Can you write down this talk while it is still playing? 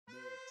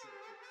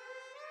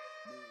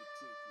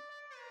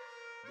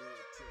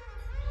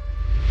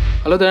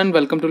Hello there and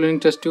welcome to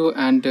Linux Test 2,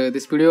 and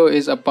this video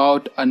is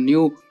about a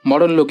new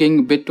modern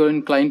looking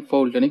BitTorrent client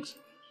for Linux.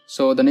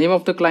 So the name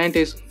of the client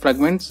is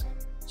Fragments.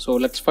 So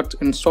let's first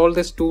install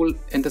this tool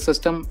in the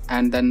system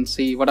and then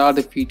see what are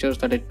the features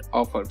that it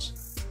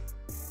offers.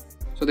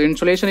 So the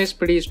installation is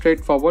pretty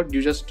straightforward.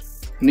 You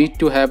just need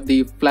to have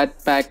the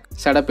Flatpak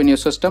set up in your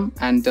system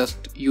and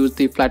just use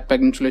the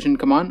Flatpak installation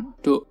command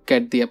to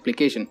get the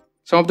application.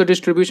 Some of the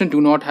distributions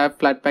do not have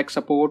Flatpak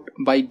support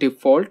by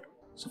default.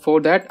 So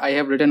for that I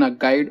have written a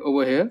guide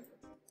over here.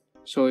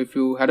 So if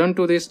you head on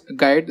to this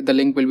guide, the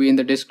link will be in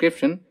the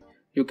description.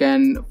 You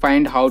can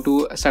find how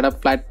to set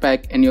up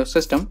Flatpak in your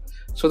system.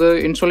 So the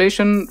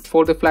installation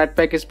for the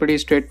Flatpak is pretty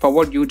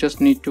straightforward. You just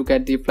need to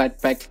get the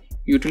Flatpak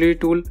utility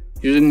tool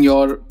using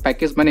your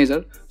package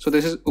manager. So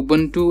this is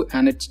Ubuntu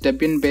and it's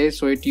Debian based,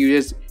 so it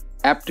uses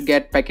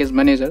apt-get package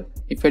manager.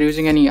 If you're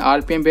using any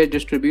RPM based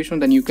distribution,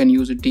 then you can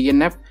use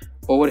DNF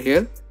over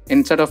here.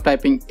 Instead of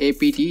typing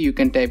apt, you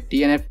can type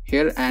DNF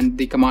here and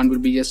the command will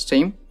be just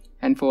same.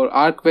 And for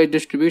arc-based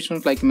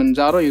distributions like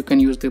Manjaro, you can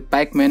use the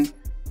pacman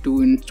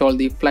to install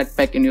the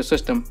Flatpak in your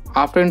system.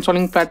 After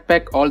installing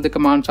Flatpak, all the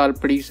commands are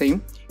pretty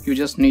same. You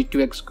just need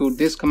to execute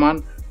this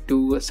command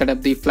to set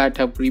up the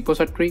FlatHub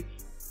repository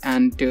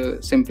and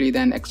simply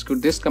then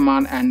execute this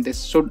command, and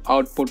this should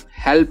output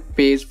help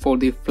page for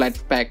the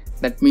Flatpak.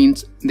 That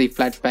means the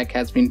Flatpak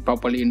has been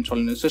properly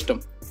installed in the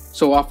system.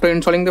 So after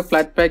installing the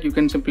Flatpak, you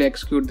can simply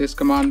execute this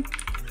command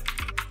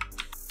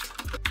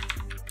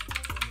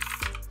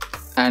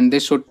and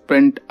this should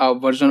print a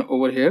version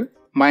over here.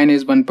 Mine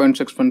is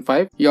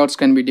 1.615, yours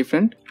can be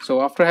different.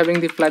 So after having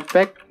the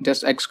Flatpak,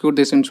 just execute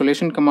this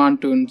installation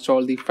command to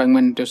install the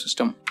Fragment into your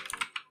system.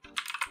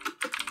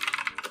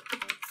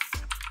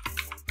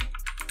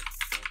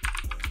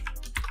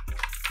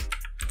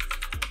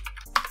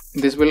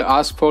 This will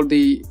ask for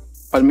the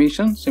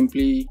permission.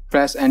 Simply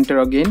press enter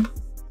again.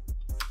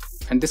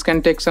 And this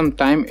can take some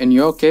time in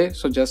your case,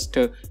 so just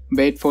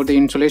wait for the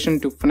installation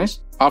to finish.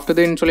 After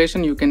the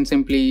installation, you can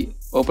simply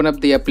open up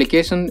the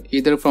application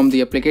either from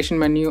the application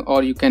menu,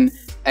 or you can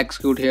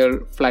execute here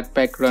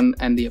Flatpak run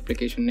and the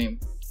application name.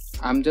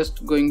 I'm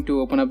just going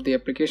to open up the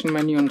application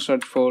menu and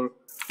search for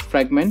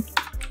Fragment.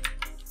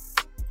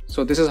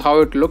 So this is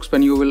how it looks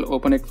when you will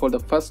open it for the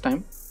first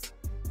time.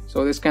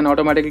 So this can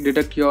automatically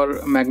detect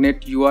your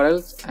magnet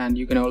URLs, and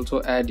you can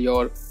also add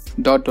your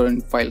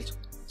 .torrent files.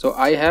 So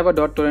I have a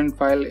 .torrent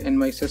file in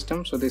my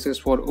system. So this is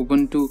for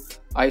Ubuntu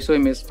ISO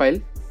image file.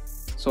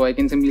 So I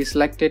can simply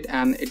select it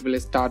and it will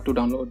start to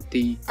download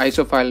the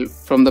ISO file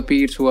from the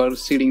peers who are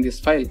seeding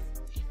this file.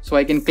 So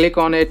I can click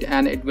on it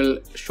and it will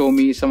show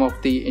me some of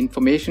the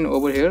information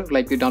over here,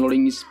 like the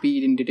downloading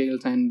speed in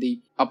details and the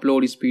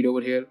upload speed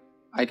over here.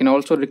 I can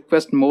also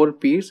request more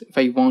peers if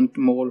I want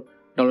more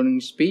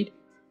downloading speed.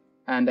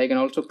 And I can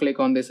also click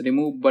on this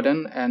remove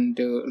button and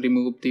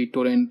remove the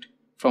torrent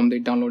from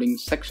the downloading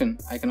section.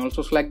 I can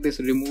also select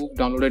this remove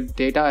downloaded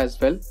data as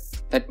well.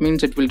 That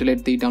means it will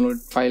delete the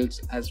downloaded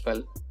files as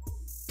well.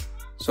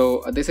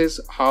 So this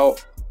is how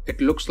it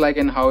looks like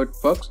and how it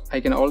works. I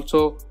can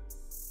also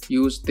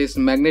use this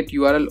magnet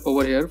URL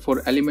over here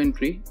for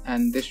elementary,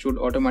 and this should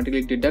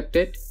automatically deduct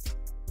it.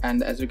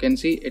 And as you can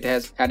see, it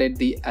has added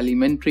the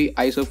elementary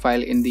ISO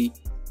file in the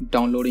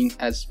downloading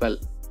as well.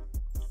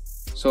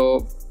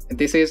 So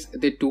this is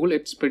the tool.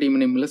 It's pretty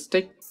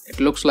minimalistic. It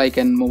looks like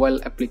a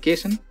mobile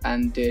application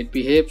and it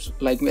behaves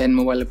like a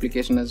mobile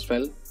application as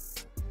well.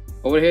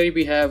 Over here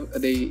we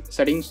have the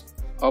settings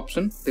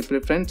option, the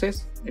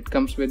preferences. It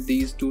comes with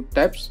these two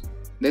tabs.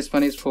 This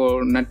one is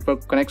for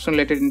network connection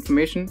related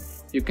information.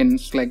 You can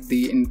select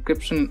the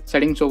encryption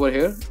settings over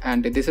here,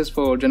 and this is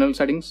for general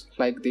settings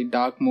like the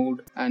dark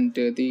mode, and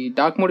the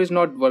dark mode is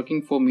not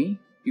working for me.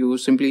 You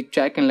simply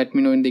check and let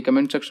me know in the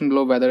comment section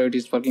below whether it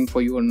is working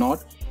for you or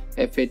not.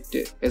 If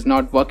it is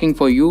not working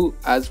for you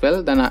as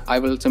well, then I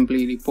will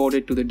simply report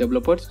it to the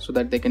developers so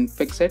that they can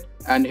fix it.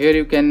 And here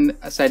you can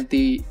set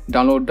the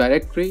download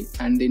directory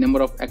and the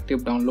number of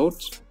active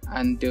downloads,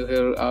 and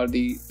here are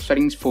the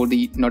settings for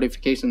the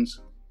notifications.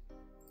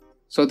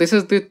 So this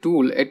is the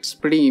tool. It's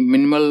pretty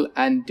minimal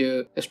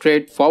and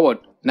straightforward,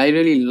 and I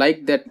really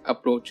like that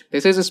approach.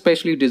 This is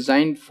especially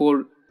designed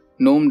for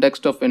GNOME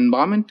desktop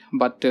environment,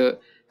 but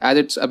as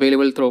it's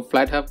available through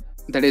FlatHub,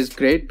 that is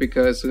great,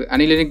 because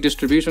any Linux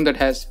distribution that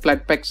has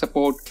Flatpak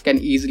support can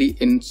easily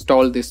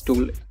install this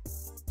tool.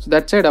 So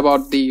that's it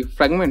about the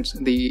Fragments,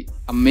 the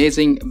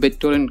amazing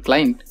BitTorrent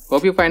client.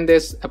 Hope you find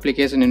this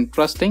application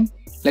interesting.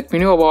 Let me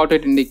know about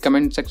it in the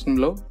comment section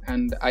below,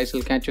 and I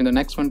shall catch you in the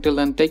next one. Till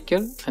then, take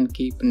care and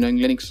keep enjoying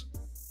Linux.